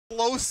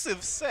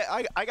explosive set.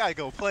 I gotta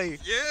go play.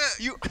 Yeah.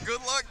 You.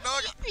 Good luck,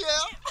 dog. Yeah.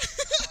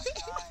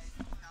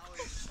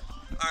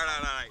 All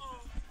right.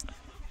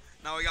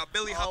 Now we got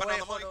Billy hopping on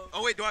the mic.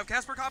 Oh wait, do I have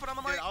Casper hopping on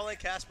the mic? Dude, I'll let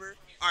Casper.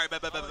 All right,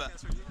 bet.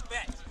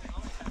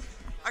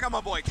 I got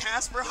my boy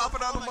Casper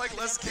hopping on the mic.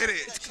 Let's get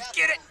it.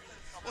 Get it!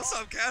 What's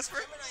up, Casper?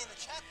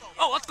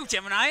 Oh, let's go,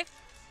 Gemini.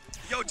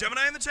 Yo,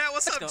 Gemini in the chat.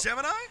 What's up, go.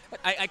 Gemini?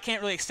 I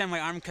can't really extend my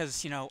arm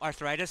because,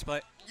 arthritis,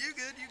 but... You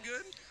good.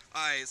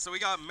 All right, so we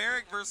got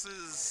Merrick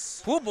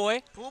versus...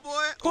 Poolboy.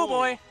 Poolboy?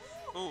 Poolboy.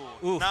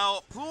 Ooh.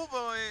 Now,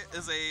 Poolboy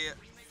is a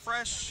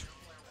fresh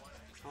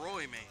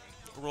Roy man.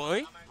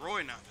 Roy?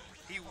 Roy now.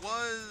 He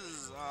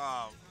was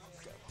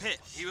Pit.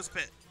 He was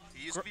Pit.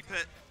 He used to be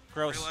Pit.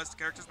 Gross. Realized the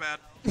character's bad.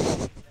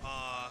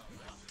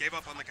 Gave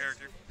up on the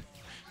character.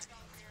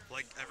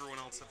 Like everyone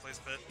else that plays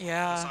Pit.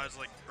 Yeah. Besides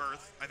like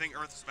Earth. I think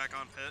Earth is back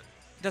on Pit.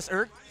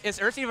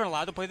 Is Earth even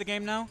allowed to play the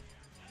game now?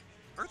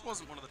 Earth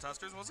wasn't one of the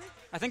testers, was he?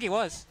 I think he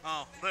was.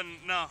 Oh, then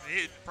no,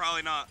 he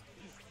probably not.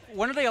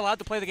 When are they allowed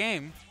to play the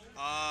game?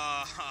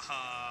 I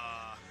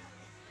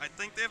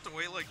think they have to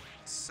wait like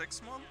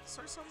 6 months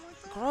or something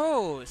like that.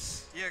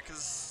 Gross. Yeah,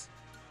 because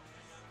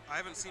I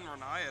haven't seen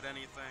Renai at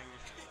anything.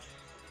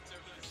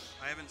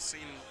 I haven't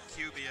seen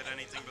QB at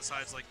anything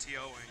besides like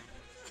TOing.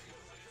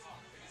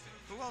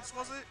 Who else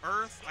was it?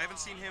 Earth. I haven't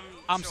seen him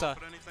show up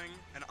at anything.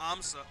 And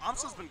Amsa.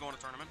 Amsa's been going to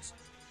tournaments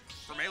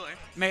for Melee.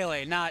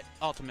 Melee, not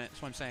Ultimate,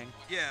 is what I'm saying.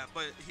 Yeah,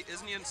 but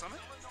isn't he in Summit?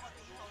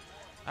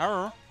 I don't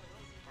know.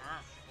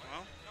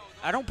 Well,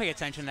 I don't pay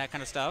attention to that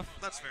kind of stuff.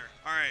 that's fair.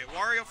 All right,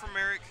 Wario from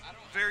Merrick.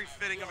 Very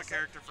fitting of a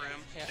character for him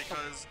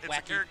because it's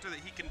a Wacky. character that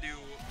he can do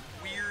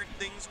weird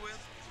things with.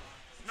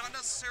 Not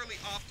necessarily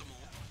optimal,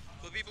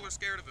 but people are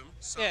scared of him,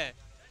 so Yeah.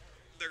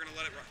 they're going to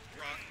let it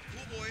rock.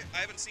 Poolboy, I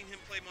haven't seen him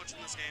play much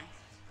in this game.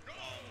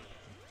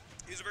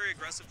 He's a very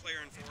aggressive player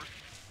in 4,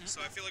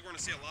 so I feel like we're going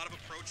to see a lot of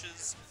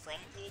approaches from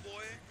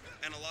Poolboy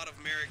and a lot of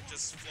Merrick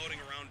just floating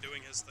around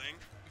doing his thing.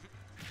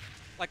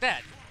 Like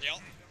that.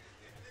 Yep.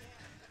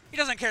 He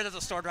doesn't care there's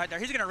a sword right there.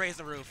 He's going to raise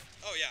the roof.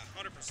 Oh yeah,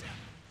 100%.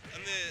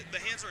 And the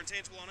hands are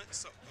intangible on it,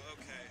 so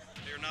okay.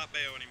 You're not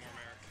Bayo anymore,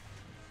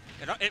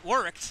 Merrick. It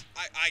worked.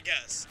 I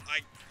guess.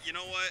 You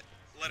know what?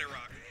 Let it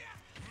rock.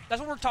 That's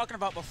what we're talking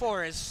about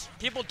before is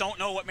people don't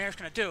know what Merrick's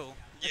going to do.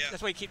 Yeah.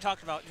 That's why you keep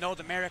talking about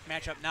the Merrick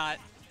matchup, not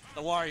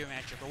the Wario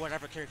matchup or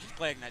whatever character he's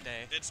playing that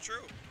day. It's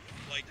true.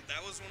 Like,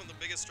 that was one of the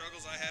biggest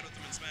struggles I had with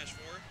him in Smash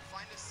 4.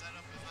 Find a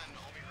setup and then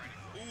I'll be ready.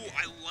 Ooh,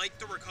 I like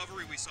the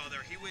recovery we saw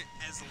there. He went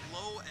as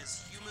low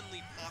as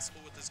humanly possible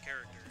with his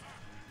character.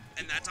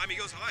 And that time he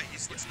goes high.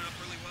 He's switching it up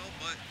really well,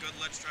 but good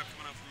ledge trap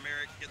coming out from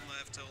Merrick, getting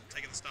left tilt,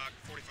 taking the stock,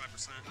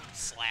 45%.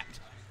 Slapped.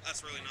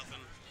 That's really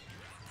nothing.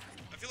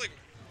 I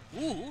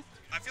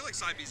feel like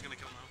side B's gonna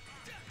kill now.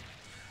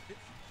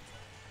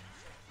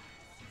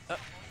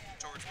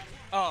 George.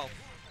 Oh.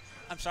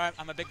 I'm sorry,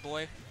 I'm a big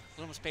boy. A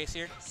little more space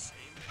here.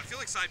 I feel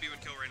like side B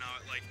would kill right now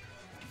at like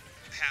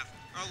half,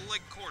 or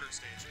like quarter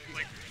stage.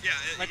 Like, yeah,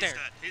 Right he's there.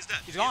 dead. He's dead.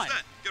 He's gone.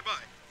 Dead.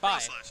 Goodbye. Bye.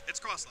 Cross slash. It's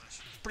cross slash.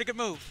 Pretty good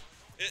move.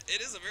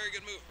 It is a very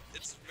good move.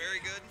 It's very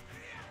good.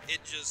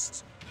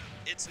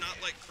 It's not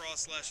like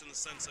cross slash in the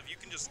sense of you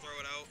can just throw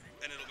it out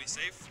and it'll be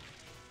safe,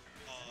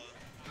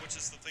 which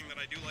is the thing that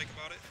I do like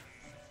about it.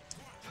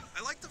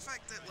 I like the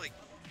fact that like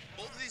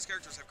both of these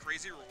characters have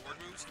crazy reward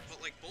moves,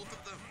 but like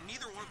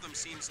neither one of them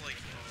seems like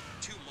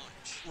too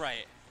much.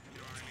 Right. You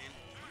know what I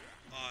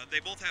mean? They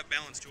both have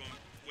balance to them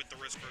with the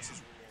risk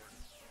versus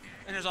reward.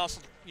 And there's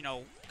also,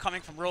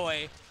 coming from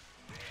Roy,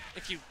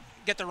 if you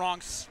get the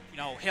wrong,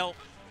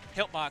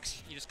 hilt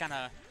box, you just kind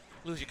of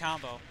lose your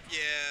combo. Yeah,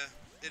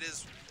 it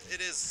is.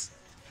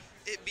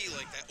 It be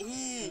like that.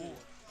 Ooh.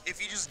 If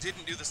he just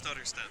didn't do the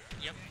stutter step.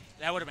 Yep.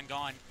 That would have been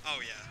gone. Oh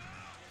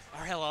yeah.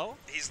 Or hello?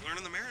 He's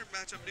learning the Merrick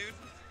matchup, dude.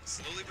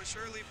 Slowly but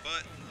surely,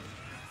 but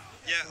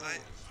yeah,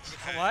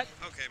 okay. What?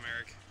 Okay,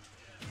 Merrick.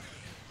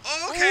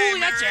 Okay, Ooh,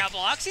 Merrick. that jab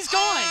blocks. He's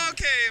gone.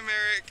 Okay,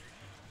 Merrick.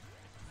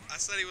 I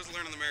said he was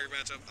learning the Merrick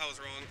matchup. I was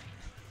wrong.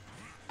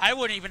 I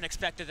wouldn't even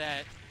expected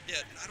that. Yeah,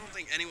 I don't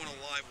think anyone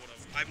alive would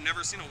have. I've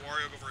never seen a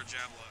Wario go for a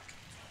jab lock.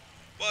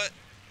 But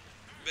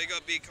big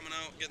up B coming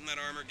out, getting that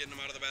armor, getting him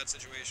out of the bad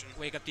situation.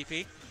 Wake up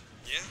DP.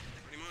 Yeah,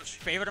 pretty much.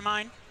 Favorite of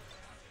mine.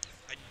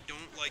 I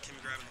don't like him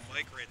grabbing the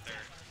bike right there.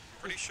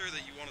 Pretty sure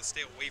that you want to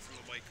stay away from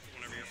the bike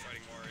whenever you're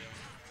fighting Wario.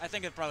 I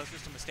think it probably was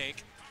just a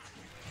mistake.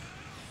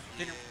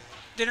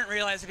 Didn't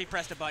realize if he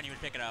pressed a button, he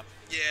would pick it up.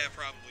 Yeah,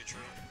 probably true.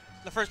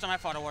 The first time I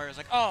fought a Wario, I was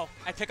like, oh,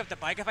 I pick up the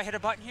bike if I hit a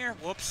button here?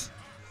 Whoops.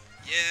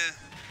 Yeah.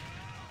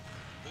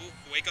 Ooh,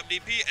 wake up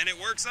DP, and it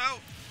works out.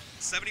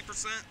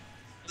 70%.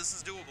 This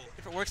is doable.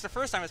 If it works the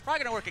first time, it's probably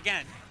going to work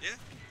again. Yeah.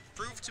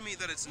 Prove to me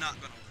that it's not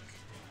going to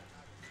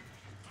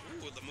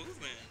work. Ooh, the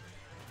movement.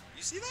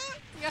 You see that?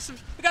 We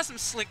got some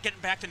slick getting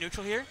back to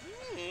neutral here.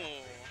 Ooh.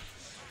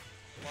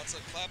 Lots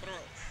of clapping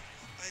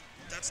around.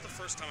 That's the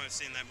first time I've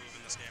seen that move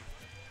in this game.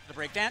 The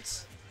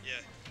breakdance? Yeah.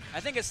 I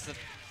think it's the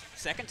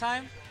second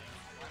time.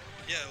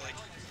 Yeah, like,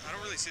 I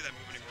don't really see that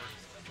move anymore.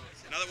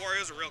 Now that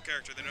Wario's a real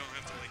character, they don't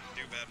have to, like,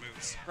 do bad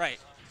moves. Right.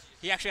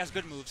 He actually has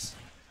good moves.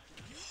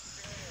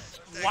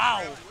 That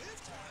Wow. grab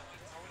whiffed?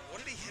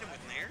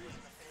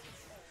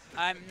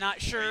 I'm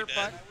not sure,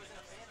 dead?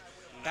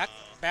 but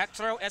back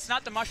throw. It's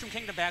not the Mushroom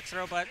Kingdom back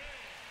throw, but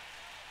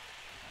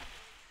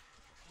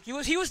he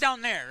was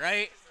down there,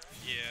 right?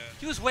 Yeah.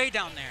 He was way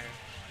down there.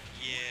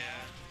 Yeah.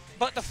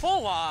 But the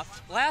full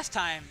off last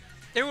time,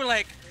 they were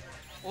like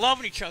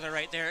loving each other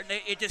right there.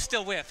 It just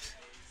still whiffed.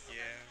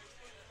 Yeah.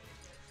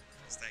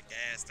 It's that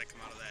gas that come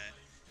out of that.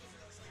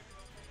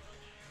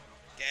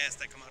 Gas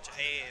that come out your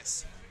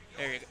ass.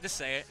 There you go. Just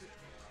say it.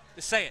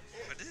 Just say it.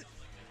 I did.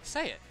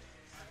 Say it.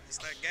 It's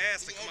that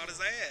gas that come out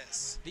his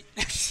ass.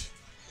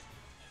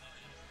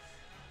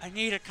 I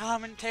need a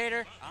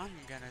commentator. I'm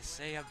gonna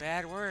say a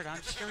bad word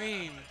on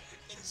stream.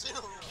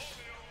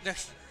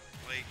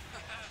 Like,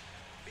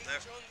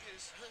 that,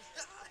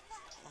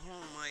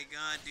 oh my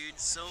god, dude,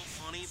 so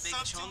funny, Big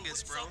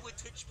Chungus, bro.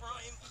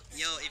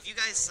 Yo, if you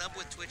guys sub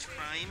with Twitch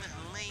Prime,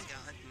 oh my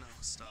god, no,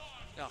 stop.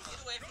 Ugh.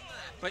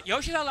 But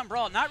Yoshi's Island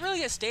Brawl, not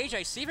really a stage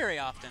I see very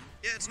often.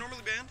 Yeah, it's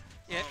normally banned.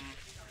 Yeah.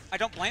 I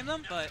don't blame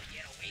them, but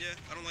Yeah,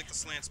 I don't like the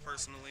slants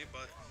personally,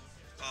 but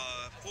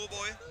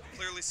Poolboy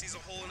clearly sees a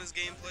hole in his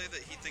gameplay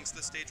that he thinks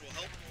this stage will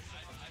help.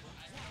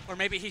 or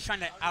maybe he's trying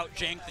to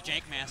out-jank the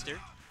Jank Master.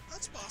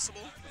 That's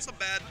possible. It's a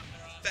bad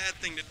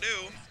thing to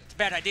do. It's a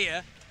bad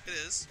idea. It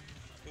is.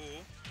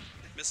 Ooh.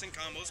 Missing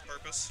combos,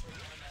 purpose.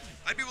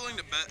 I'd be willing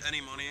to bet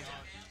any money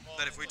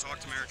that if we talk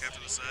to Merrick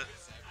after the set,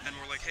 and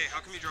we're like, hey, how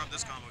come you drop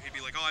this combo? He'd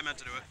be like, oh, I meant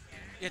to do it.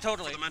 Yeah,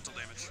 totally. For the mental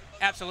damage.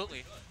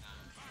 Absolutely.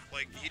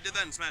 Like, he did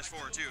that in Smash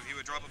 4, too. He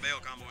would drop a bail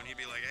combo, and he'd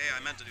be like, hey,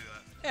 I meant to do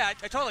that. Yeah,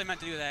 I totally meant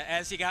to do that,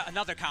 as he got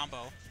another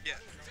combo. Yeah.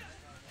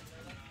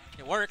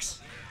 It works.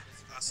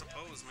 I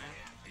suppose, man.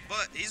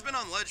 But he's been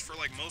on ledge for,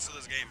 like, most of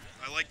this game.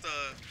 I like the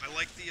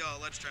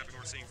ledge trapping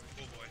we're seeing from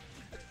Poolboy.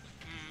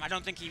 I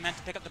don't think he meant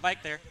to pick up the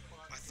bike there.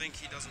 I think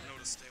he doesn't know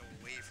to stay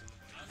away from the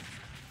bike.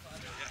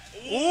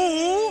 Yeah.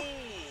 Ooh!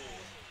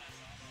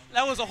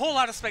 That was a whole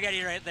lot of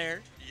spaghetti right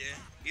there. Yeah.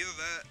 Either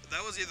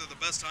that was either the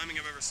best timing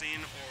I've ever seen,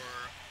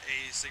 or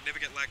a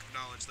significant lack of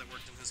knowledge that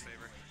worked in his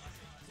favor.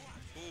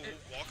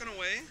 Ooh, walking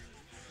away.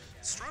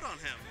 Strut on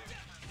him.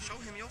 Show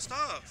him your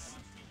stuff.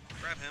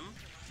 Grab him.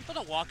 People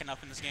don't walk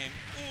enough in this game.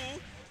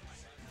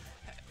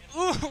 Ooh.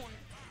 Ooh!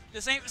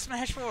 This ain't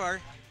Smash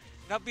 4.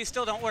 Up B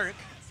still don't work.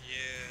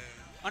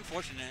 Yeah.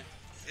 Unfortunate.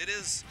 It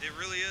is. It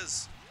really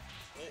is.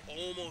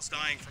 Almost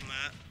dying from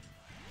that.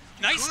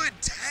 Nice! Good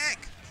tag!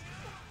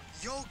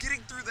 Yo, getting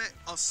through that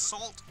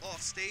assault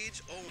off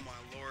stage. Oh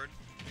my lord.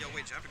 Yo,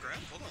 wait, jab to grab?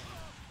 Hold on.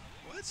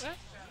 What?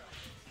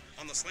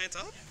 On the slant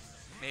up?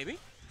 Maybe.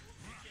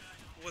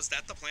 Was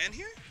that the plan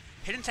here?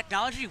 Hidden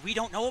technology we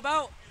don't know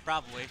about?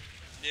 Probably.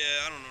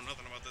 Yeah, I don't know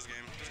nothing about this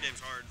game. This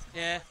game's hard.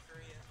 Yeah.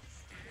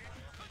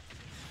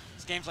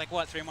 This game's like,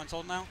 what, 3 months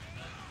old now?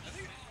 I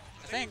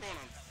think we're going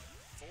on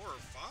 4 or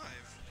 5.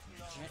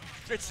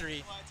 It's 3.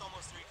 It's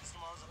almost 3 because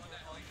tomorrow's a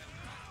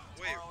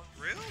Wait,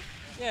 real?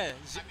 Yeah,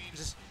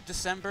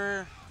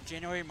 December,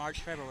 January, March,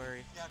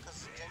 February. Yeah,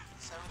 because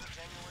 7th of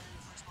January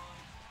is first one.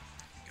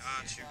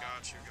 Got you.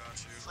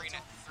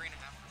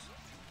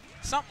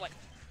 3.5%. Something like,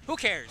 who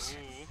cares?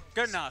 Ooh.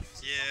 Good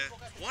enough. Yeah.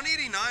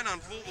 189 on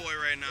Poolboy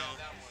right now.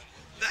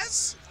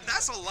 That's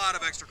a lot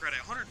of extra credit.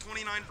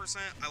 129%.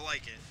 I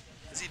like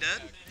it. Is he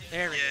dead?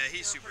 There we go. Yeah,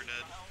 he's super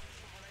dead.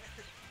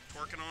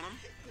 Twerking on him.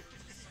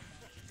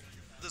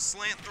 The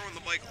slant throwing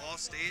the bike off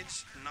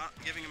stage, not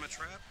giving him a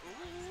trap.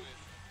 Ooh.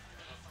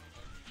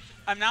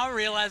 I'm now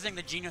realizing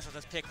the genius of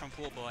this pick from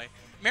Poolboy.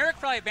 Merrick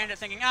probably banned it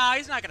thinking,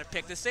 he's not going to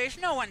pick this stage.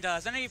 No one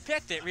does. And then he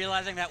picked it,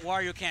 realizing that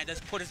Wario can't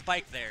just put his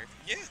bike there.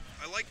 Yeah,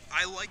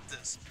 I like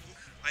this.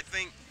 I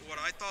think what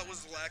I thought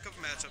was lack of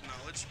matchup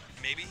knowledge,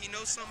 maybe he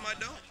knows something I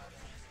don't.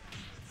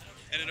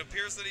 And it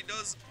appears that he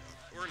does.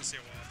 We're going to see a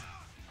while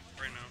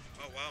right now.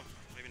 Oh, wow.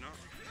 Maybe not.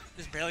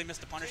 Just barely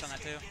missed the punish on that,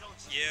 too.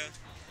 Yeah.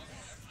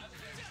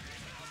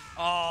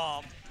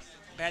 Oh,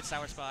 bad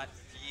sour spot.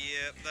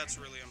 Yeah, that's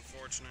really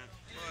unfortunate.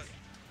 But,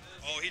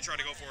 oh, he tried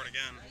to go for it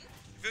again.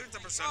 If you think the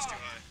percent's too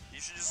high, you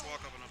should just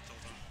walk up and up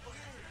tilt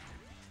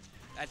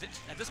him.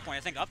 At this point,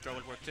 I think up throw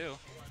would work, too.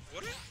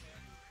 Would it?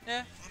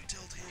 Yeah. Up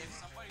tilt him.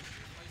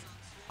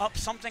 Up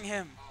something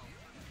him.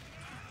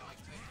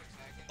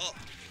 Up.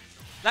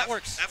 That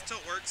works. F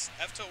tilt works.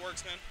 F tilt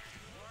works, man.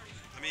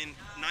 I mean,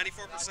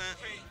 94%.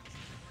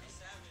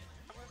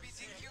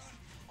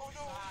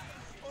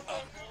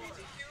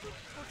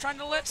 We're trying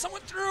to let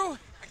someone through.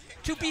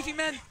 2 beefy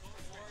men.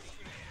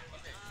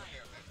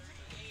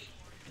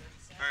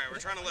 Alright, we're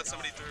trying to let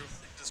somebody through.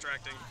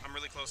 Distracting. I'm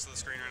really close to the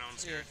screen right now. I'm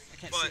scared.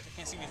 I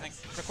can't see anything.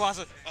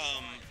 Rayquaza.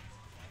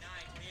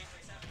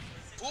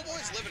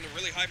 Poolboy's living to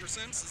really high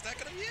percents. Is that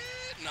gonna be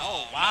it? No.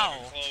 Oh, wow. Not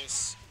even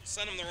close.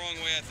 Sent him the wrong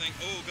way, I think.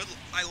 Oh, good.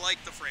 I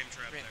like the frame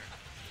trap there.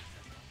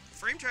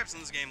 Frame traps in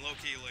this game, low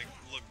key, like,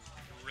 look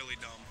really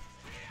dumb.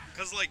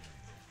 Cause like,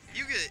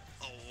 you get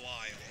a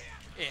while.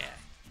 Yeah.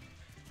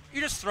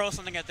 You just throw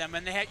something at them,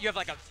 and you have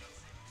like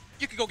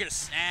you could go get a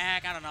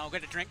snack, I don't know,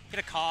 get a drink, get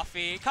a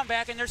coffee, come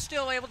back, and they're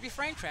still able to be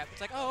frame trapped.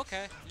 It's like, oh,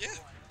 okay. Yeah.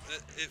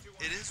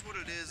 It is what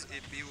it is.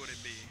 It be what it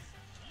be.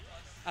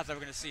 I thought we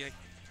were gonna see like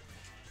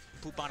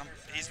poop on him.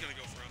 He's gonna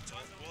go for up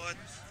tilt. What?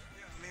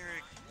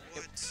 Merrick,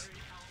 what?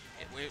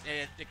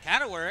 It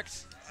kind of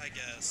works. I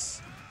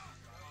guess.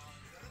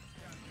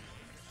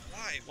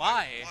 Why?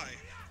 Why?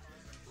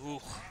 Why?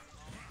 Ooh.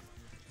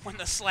 When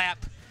the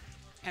slap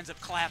ends up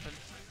clapping.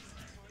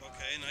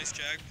 Okay, nice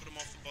jag. Put him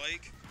off the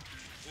bike.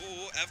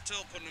 Ooh,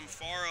 F-tilt putting him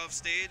far off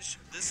stage.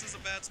 This is a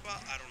bad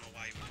spot. I don't know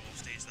why he would go off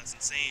stage. That's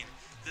insane.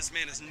 This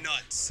man is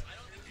nuts.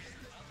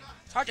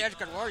 It's hard to edge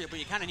guard Wario, but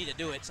you kind of need to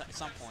do it at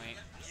some point.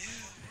 Yeah,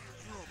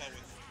 I don't know about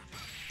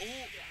with.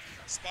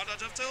 Ooh, spot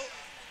dodge F-tilt.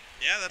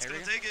 Yeah, that's There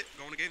going we to go. take it.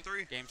 Going to game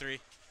 3. Game 3.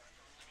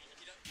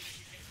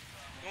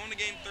 Going to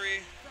game 3.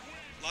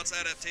 Lots of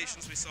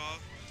adaptations we saw.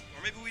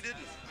 Or maybe we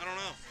didn't. I don't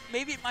know.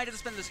 Maybe it might have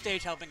just been the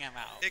stage helping him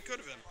out. It could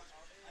have been.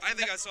 I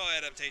think I saw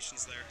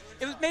adaptations there.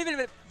 It was maybe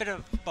a bit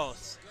of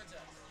both.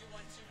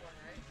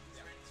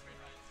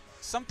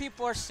 Some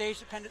people are stage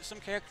dependent, some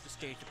characters are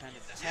stage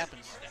dependent. This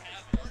happens.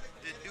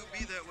 It do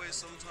be that way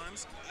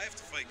sometimes. I have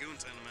to fight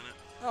Goonta in a minute.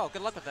 Oh,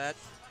 good luck with that.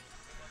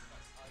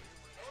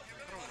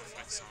 I don't want to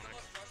fight Sonic.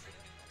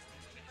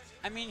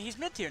 I mean, he's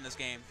mid-tier in this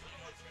game.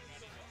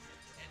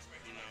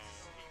 No.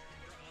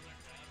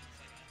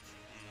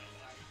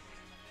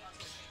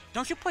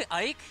 Don't you play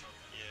Ike?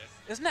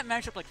 Yeah. Isn't that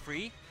matchup like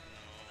free?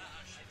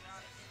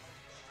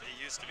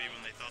 It used to be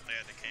when they thought they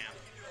had to camp.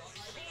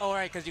 Oh,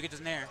 right, because you get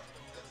this nair.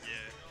 Yeah.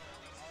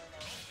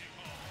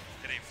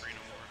 It ain't free no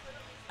more.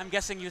 I'm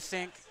guessing you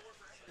think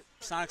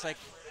Sonic's like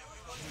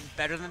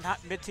better than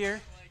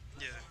mid-tier?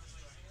 Yeah.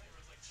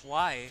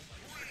 Why?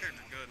 The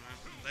character's good,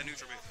 man. That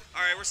neutral beat.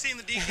 Alright, we're seeing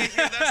the DK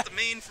here. That's the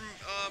main from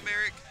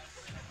Merrick.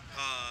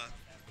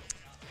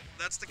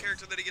 That's the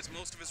character that he gets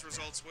most of his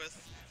results with.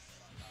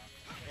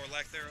 Or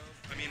lack thereof.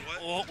 I mean, what?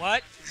 Oh,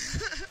 what?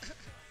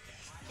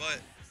 But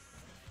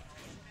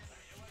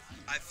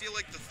I feel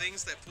like the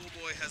things that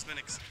Poolboy has been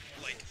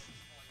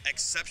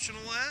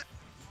exceptional at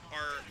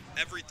are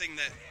everything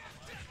that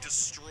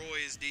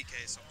destroys DK.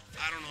 So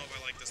I don't know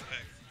if I like this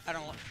pick. I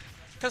don't.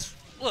 Because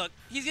look,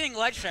 he's getting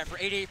ledge trap for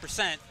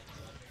 88%.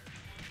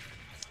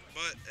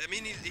 But I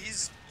mean,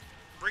 he's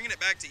bringing it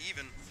back to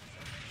even.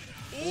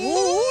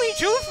 Ooh, he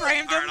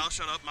two-framed him. All right, I'll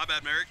shut up. My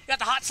bad, Merrick. Got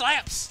the hot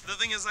slaps. The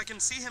thing is, I can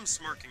see him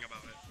smirking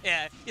about it.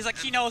 Yeah, he's like,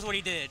 he knows what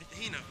he did.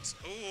 He knows.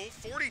 Oh,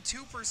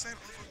 42% off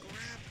a grab,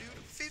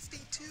 dude.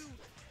 52.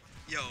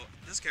 Yo,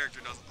 this character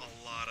does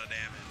a lot of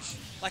damage.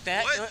 Like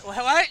that? What? What?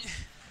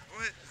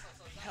 What?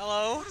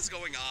 Hello? What is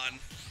going on?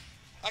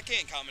 I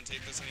can't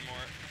commentate this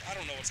anymore. I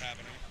don't know what's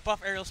happening.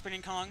 Buff aerial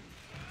spinning Kong.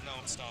 No,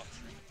 stop.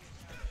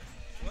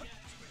 What?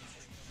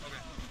 Okay.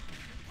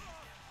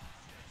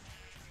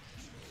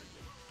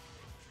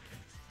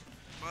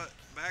 But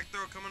back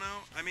throw coming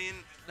out. I mean,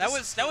 That this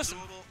was- is still that was some-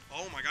 doable.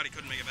 Oh my god, he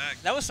couldn't make it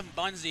back. That was some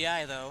buns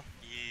DI though.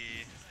 Yeah.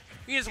 He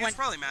just He was went.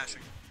 probably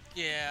mashing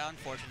Yeah,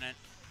 unfortunate.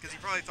 because he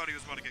probably thought he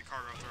was about to get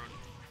cargo thrown.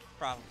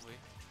 Probably.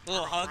 A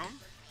little Cargo hug. thrown?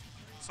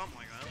 Something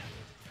like that.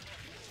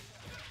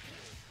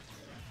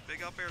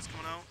 Big up airs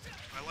coming out.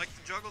 I like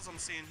the juggles I'm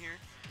seeing here.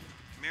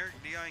 Merrick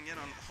DIing in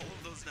on all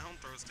of those down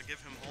throws to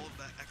give him all of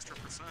that extra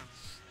percent.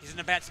 He's in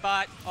a bad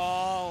spot.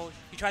 Oh,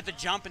 he tried to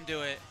jump and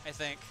do it, I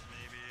think.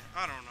 Maybe.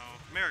 I don't know.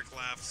 Merrick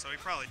laughed, so he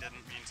probably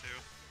didn't mean to.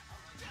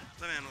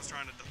 That man was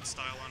trying to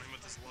style on him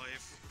with his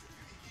life.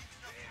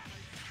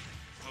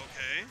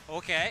 Okay.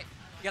 Okay.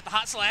 You got the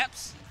hot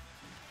slaps.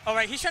 All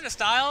right, he's trying to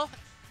style,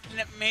 and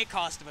it may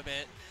cost him a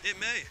bit. It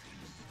may,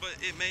 but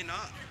it may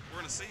not. We're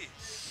gonna see.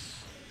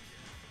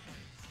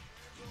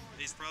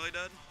 He's probably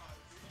dead.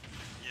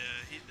 Yeah,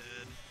 he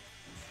did.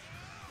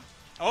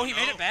 Oh, he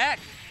made no. it back.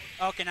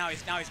 Okay, now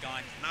he's gone.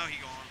 Now he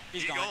gone.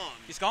 He's He gone. gone.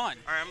 He's gone.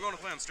 All right, I'm going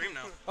to play on stream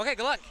now. Okay,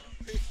 good luck.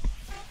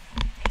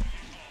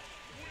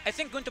 I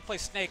think Gunta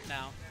plays Snake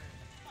now.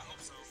 I hope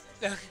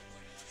so.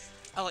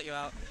 I'll let you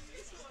out.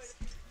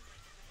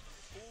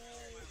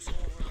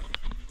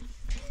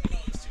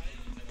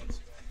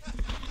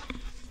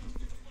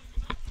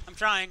 I'm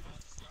trying.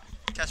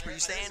 Casper, you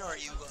staying or are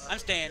you? I'm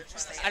staying.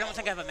 I don't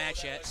think I have a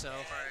match yet, so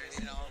Alright,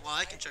 you know, well,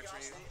 I can check for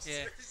you.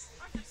 yeah.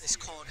 It's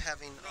called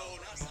having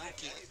a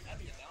monkey.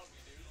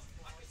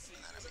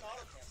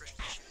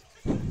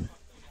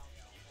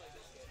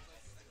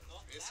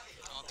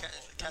 Okay,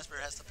 Casper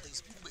has to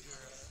please.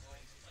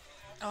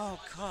 Oh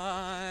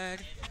God.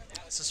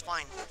 This is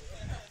fine.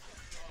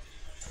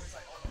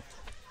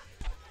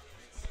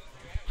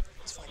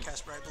 It's fine,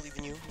 Casper. I believe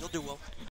in you. You'll do well.